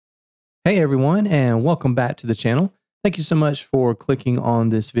Hey everyone, and welcome back to the channel. Thank you so much for clicking on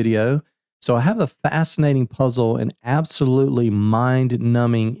this video. So I have a fascinating puzzle and absolutely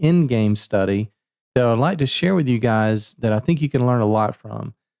mind-numbing in-game study that I'd like to share with you guys that I think you can learn a lot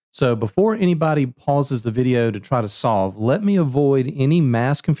from. So before anybody pauses the video to try to solve, let me avoid any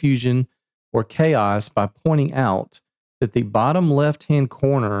mass confusion or chaos by pointing out that the bottom left-hand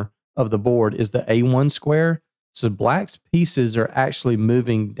corner of the board is the A1 square. So black's pieces are actually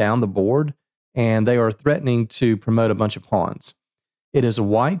moving down the board and they are threatening to promote a bunch of pawns. It is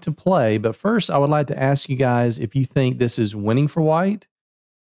white to play, but first I would like to ask you guys if you think this is winning for white,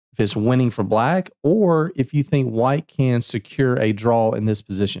 if it's winning for black, or if you think white can secure a draw in this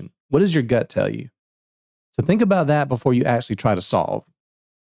position. What does your gut tell you? So think about that before you actually try to solve.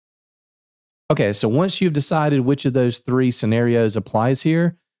 Okay, so once you've decided which of those three scenarios applies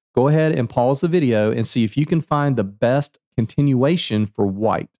here, go ahead and pause the video and see if you can find the best continuation for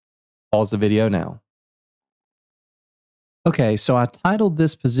white. Pause the video now. Okay, so I titled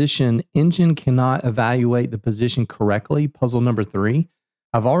this position, Engine Cannot Evaluate the Position Correctly, puzzle number 3.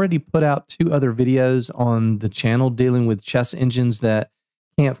 I've already put out 2 other videos on the channel dealing with chess engines that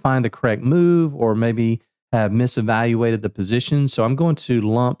can't find the correct move or maybe have misevaluated the position. So I'm going to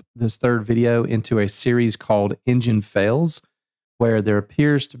lump this third video into a series called Engine Fails, where there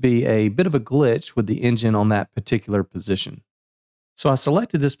appears to be a bit of a glitch with the engine on that particular position. So I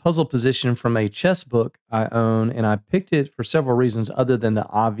selected this puzzle position from a chess book I own, and I picked it for several reasons other than the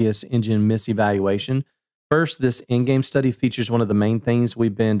obvious engine misevaluation. First, this in-game study features one of the main things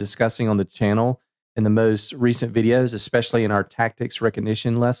we've been discussing on the channel in the most recent videos, especially in our tactics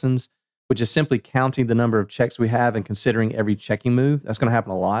recognition lessons, which is simply counting the number of checks we have and considering every checking move. That's going to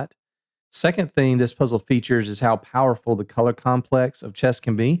happen a lot. Second thing this puzzle features is how powerful the color complex of chess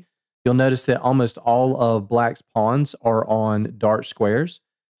can be. You'll notice that almost all of black's pawns are on dark squares.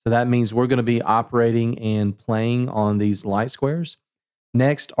 So that means we're going to be operating and playing on these light squares.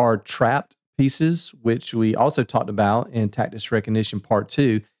 Next are trapped pieces, which we also talked about in Tactics Recognition Part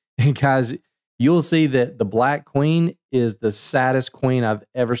 2. And guys, you'll see that the black queen is the saddest queen I've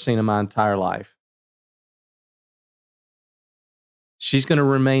ever seen in my entire life. She's going to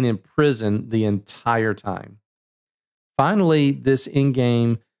remain in prison the entire time. Finally, this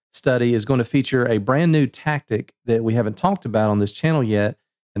in-game study is going to feature a brand new tactic that we haven't talked about on this channel yet,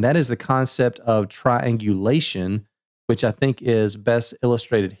 and that is the concept of triangulation, which I think is best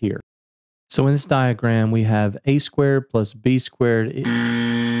illustrated here. So in this diagram, we have a squared plus b squared.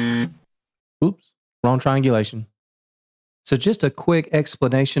 Oops, wrong triangulation. So just a quick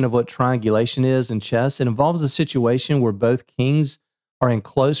explanation of what triangulation is in chess. It involves a situation where both kings are in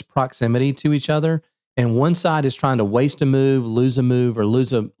close proximity to each other, and one side is trying to waste a move, or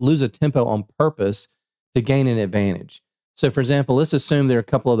lose a tempo on purpose to gain an advantage. So for example, let's assume there are a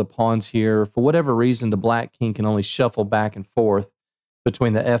couple of the pawns here. For whatever reason, the black king can only shuffle back and forth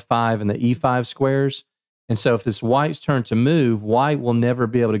between the f5 and the e5 squares. And so if it's white's turn to move, white will never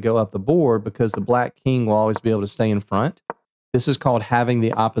be able to go up the board because the black king will always be able to stay in front. This is called having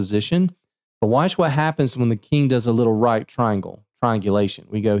the opposition. But watch what happens when the king does a little right triangulation.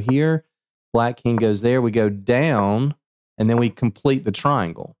 We go here, black king goes there, we go down, and then we complete the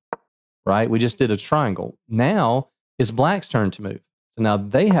triangle, right? We just did a triangle. Now it's black's turn to move. So now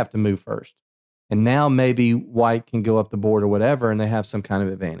they have to move first. And now maybe white can go up the board or whatever, and they have some kind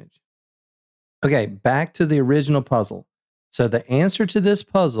of advantage. Okay, back to the original puzzle. So the answer to this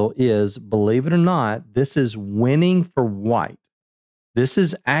puzzle is, believe it or not, this is winning for white. This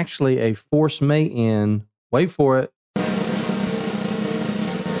is actually a force mate in, wait for it,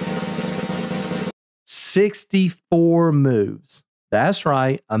 64 moves. That's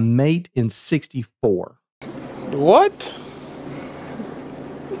right, a mate in 64. What?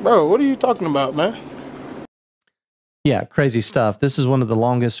 Bro, what are you talking about, man? Yeah, crazy stuff. This is one of the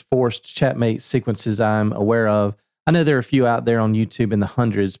longest forced checkmate sequences I'm aware of. I know there are a few out there on YouTube in the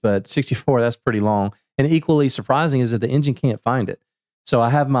hundreds, but 64, that's pretty long. And equally surprising is that the engine can't find it. So I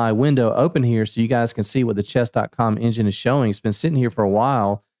have my window open here so you guys can see what the chess.com engine is showing. It's been sitting here for a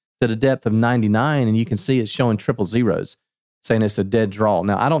while at a depth of 99, and you can see it's showing triple zeros, saying it's a dead draw.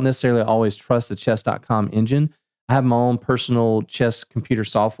 Now, I don't necessarily always trust the chess.com engine. I have my own personal chess computer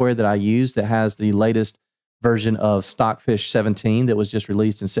software that I use that has the latest version of Stockfish 17 that was just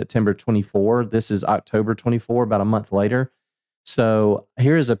released in September 24. This is October 24, about a month later. So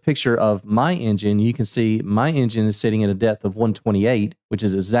here is a picture of my engine. You can see my engine is sitting at a depth of 128, which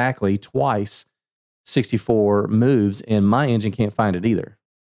is exactly twice 64 moves, and my engine can't find it either.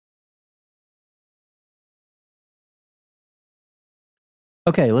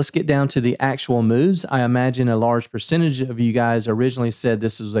 Okay, let's get down to the actual moves. I imagine a large percentage of you guys originally said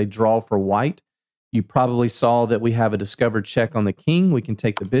this was a draw for white. You probably saw that we have a discovered check on the king. We can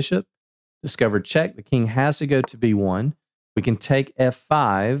take the bishop. Discovered check. The king has to go to b1. We can take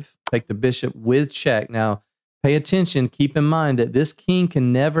f5, take the bishop with check. Now, pay attention. Keep in mind that this king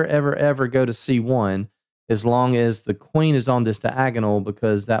can never, ever, ever go to c1 as long as the queen is on this diagonal,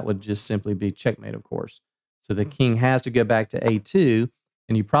 because that would just simply be checkmate, of course. So the king has to go back to a2.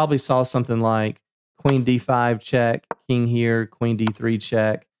 And you probably saw something like queen d5 check, king here, queen d3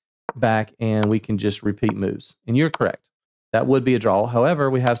 check, back, and we can just repeat moves. And you're correct. That would be a draw. However,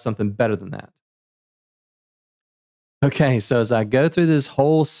 we have something better than that. Okay, so as I go through this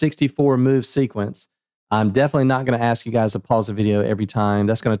whole 64 move sequence, I'm definitely not going to ask you guys to pause the video every time.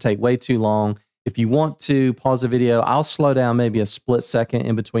 That's going to take way too long. If you want to pause the video, I'll slow down maybe a split second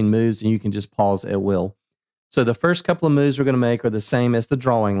in between moves, and you can just pause at will. So the first couple of moves we're going to make are the same as the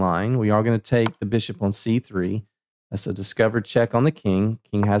drawing line. We are going to take the bishop on c3. That's a discovered check on the king.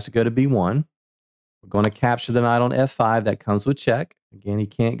 King has to go to b1. We're going to capture the knight on f5. That comes with check. Again, he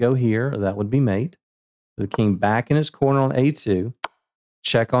can't go here, or that would be mate. The king back in his corner on a2.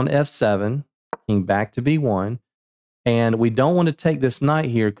 Check on f7. King back to b1. And we don't want to take this knight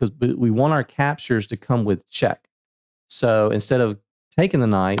here because we want our captures to come with check. So instead of taking the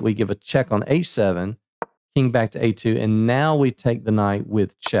knight, we give a check on h7. King back to a2, and now we take the knight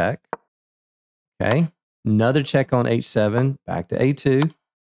with check. Okay, another check on h7, back to a2,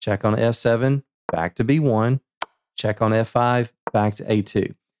 check on f7, back to b1, check on f5, back to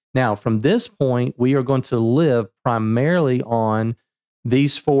a2. Now, from this point, we are going to live primarily on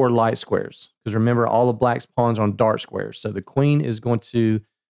these 4 light squares, because remember, all of black's pawns are on dark squares. So the queen is going to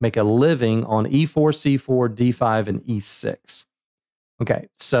make a living on e4, c4, d5, and e6. Okay,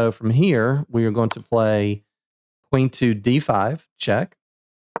 so from here, we are going to play queen to d5, check.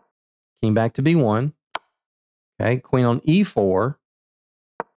 King back to b1. Okay, queen on e4.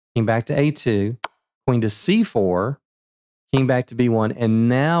 King back to a2. Queen to c4. King back to b1. And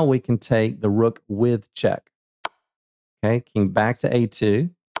now we can take the rook with check. Okay, king back to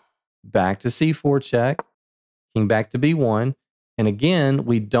a2. Back to c4, check. King back to b1. And again,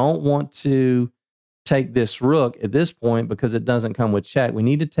 we don't want to take this rook at this point because it doesn't come with check. We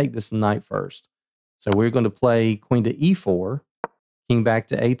need to take this knight first. So we're going to play queen to e4, king back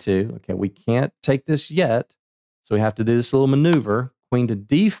to a2. Okay, we can't take this yet, so we have to do this little maneuver. Queen to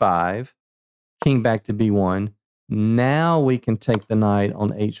d5, king back to b1. Now we can take the knight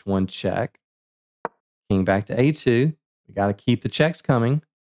on h1 check. King back to a2. We got to keep the checks coming.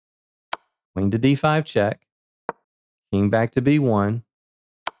 Queen to d5 check. King back to b1.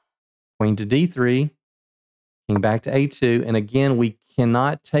 Queen to d3, king back to a2, and again, we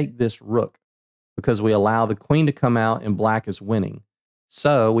cannot take this rook because we allow the queen to come out and black is winning.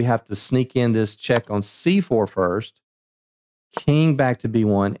 So we have to sneak in this check on c4 first, king back to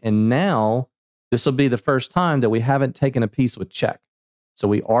b1, and now this will be the first time that we haven't taken a piece with check. So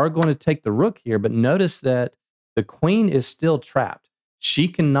we are going to take the rook here, but notice that the queen is still trapped. She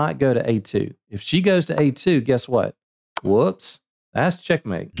cannot go to a2. If she goes to a2, guess what? Whoops. That's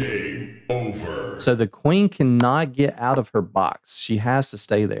checkmate. Game over. So the queen cannot get out of her box. She has to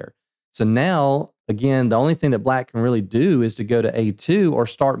stay there. So now, again, the only thing that black can really do is to go to a2 or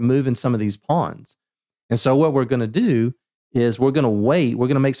start moving some of these pawns. And so what we're going to do is we're going to wait. We're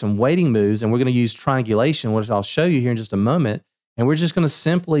going to make some waiting moves, and we're going to use triangulation, which I'll show you here in just a moment. And we're just going to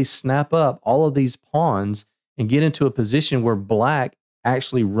simply snap up all of these pawns and get into a position where black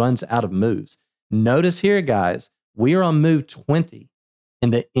actually runs out of moves. Notice here, guys, we are on move 20,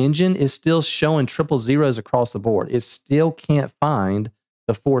 and the engine is still showing triple zeros across the board. It still can't find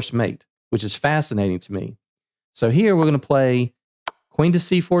the forced mate, which is fascinating to me. So here we're going to play queen to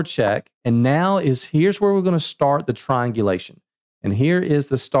c4 check, and now here's where we're going to start the triangulation. And here is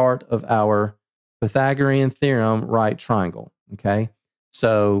the start of our Pythagorean theorem right triangle, okay?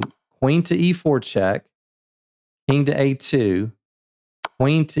 So queen to e4 check, king to a2,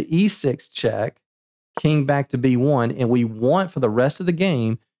 queen to e6 check, king back to b1, and we want for the rest of the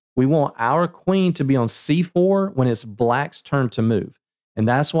game, we want our queen to be on c4 when it's black's turn to move. And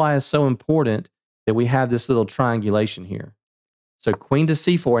that's why it's so important that we have this little triangulation here. So queen to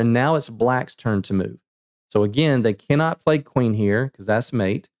c4, and now it's black's turn to move. So again, they cannot play queen here because that's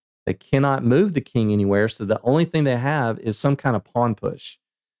mate. They cannot move the king anywhere, so the only thing they have is some kind of pawn push.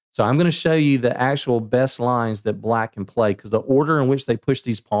 So I'm going to show you the actual best lines that black can play because the order in which they push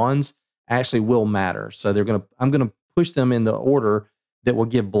these pawns actually will matter. So I'm going to push them in the order that will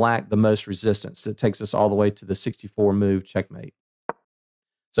give black the most resistance. That takes us all the way to the 64 move checkmate.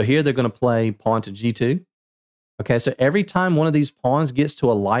 So here they're going to play pawn to g2. Okay, so every time one of these pawns gets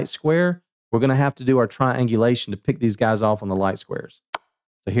to a light square, we're going to have to do our triangulation to pick these guys off on the light squares.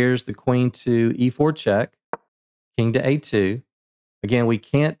 So here's the queen to e4 check, king to a2. Again, we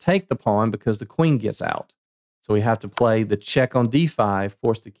can't take the pawn because the queen gets out. So we have to play the check on d5,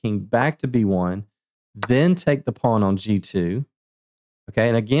 force the king back to b1, then take the pawn on g2. Okay,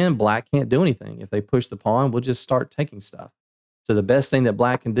 and again, black can't do anything. If they push the pawn, we'll just start taking stuff. So the best thing that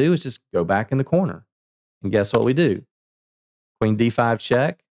black can do is just go back in the corner. And guess what we do? Queen d5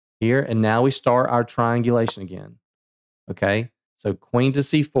 check here, and now we start our triangulation again. Okay, so queen to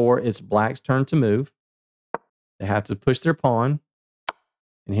c4, it's black's turn to move. They have to push their pawn.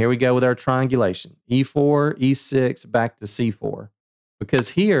 And here we go with our triangulation. E4, E6, back to C4. Because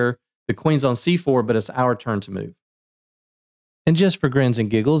here, the queen's on C4, but it's our turn to move. And just for grins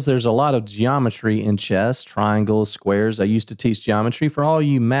and giggles, there's a lot of geometry in chess, triangles, squares. I used to teach geometry. For all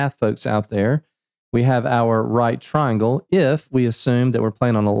you math folks out there, we have our right triangle if we assume that we're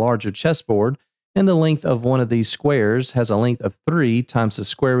playing on a larger chessboard and the length of one of these squares has a length of 3 times the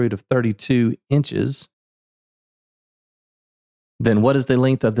square root of 32 inches. Then what is the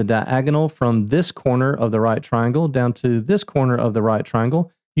length of the diagonal from this corner of the right triangle down to this corner of the right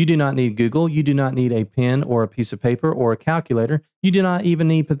triangle? You do not need Google. You do not need a pen or a piece of paper or a calculator. You do not even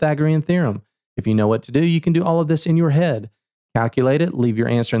need Pythagorean theorem. If you know what to do, you can do all of this in your head. Calculate it, leave your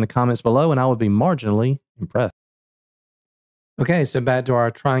answer in the comments below, and I would be marginally impressed. Okay, so back to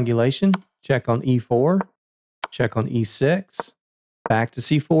our triangulation. Check on E4, check on E6, back to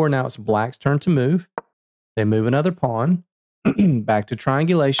C4. Now it's black's turn to move. They move another pawn. Back to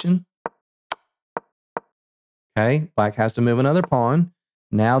triangulation. Okay, black has to move another pawn.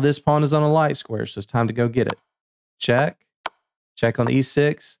 Now this pawn is on a light square, so it's time to go get it. Check. Check on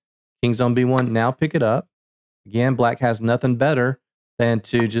e6. King's on b1. Now pick it up. Again, black has nothing better than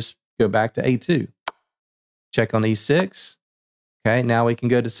to just go back to a2. Check on e6. Okay, now we can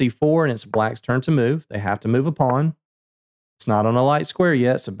go to c4, and it's black's turn to move. They have to move a pawn. It's not on a light square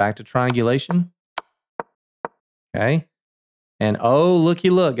yet, so back to triangulation. Okay. And oh, looky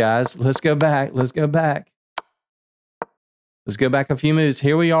look, guys. Let's go back. Let's go back. Let's go back a few moves.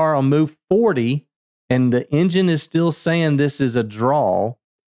 Here we are on move 40, and the engine is still saying this is a draw.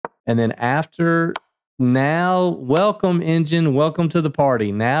 And then after, now, welcome engine, welcome to the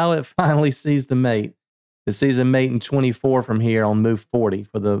party. Now it finally sees the mate. It sees a mate in 24 from here on move 40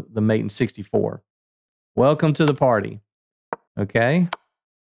 for the mate in 64. Welcome to the party. Okay.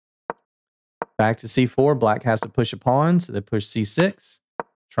 Back to c4, black has to push a pawn, so they push c6,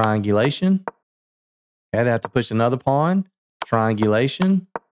 triangulation. Okay, they have to push another pawn, triangulation.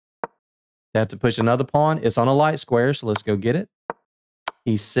 They have to push another pawn. It's on a light square, so let's go get it.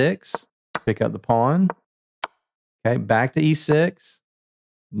 e6, pick up the pawn. Okay, back to e6.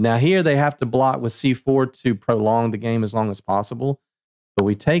 Now here they have to block with c4 to prolong the game as long as possible, but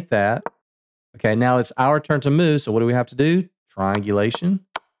we take that. Okay, now it's our turn to move, so what do we have to do? Triangulation.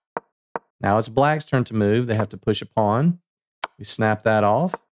 Now it's black's turn to move. They have to push a pawn. We snap that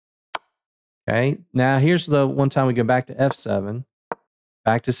off. Okay. Now here's the one time we go back to f7.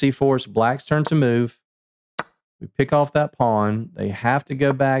 Back to c4. It's black's turn to move. We pick off that pawn. They have to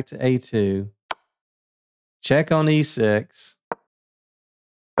go back to a2. Check on e6.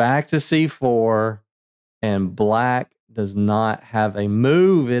 Back to c4. And black does not have a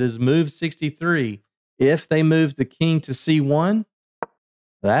move. It is move 63. If they move the king to c1,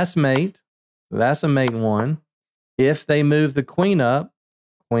 that's mate. That's a mate in 1. If they move the queen up,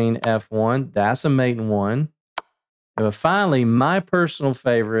 queen f1, that's a mate in 1. But finally, my personal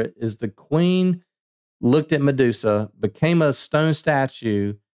favorite is the queen looked at Medusa, became a stone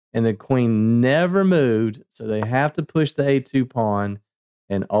statue, and the queen never moved, so they have to push the a2 pawn.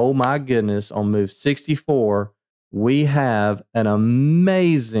 And oh my goodness, on move 64, we have an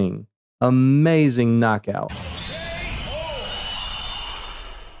amazing, amazing knockout.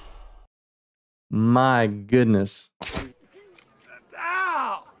 My goodness.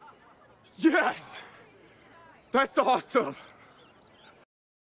 Ow! Yes! That's awesome.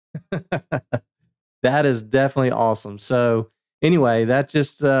 That is definitely awesome. So anyway, that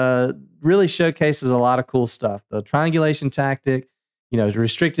just really showcases a lot of cool stuff. The triangulation tactic, you know,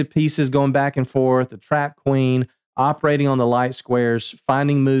 restricted pieces going back and forth, the trap queen, operating on the light squares,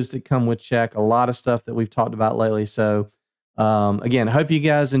 finding moves that come with check, a lot of stuff that we've talked about lately. So again, I hope you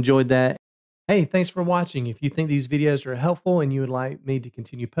guys enjoyed that. Hey, thanks for watching. If you think these videos are helpful and you would like me to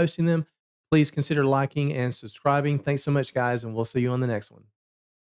continue posting them, please consider liking and subscribing. Thanks so much, guys, and we'll see you on the next one.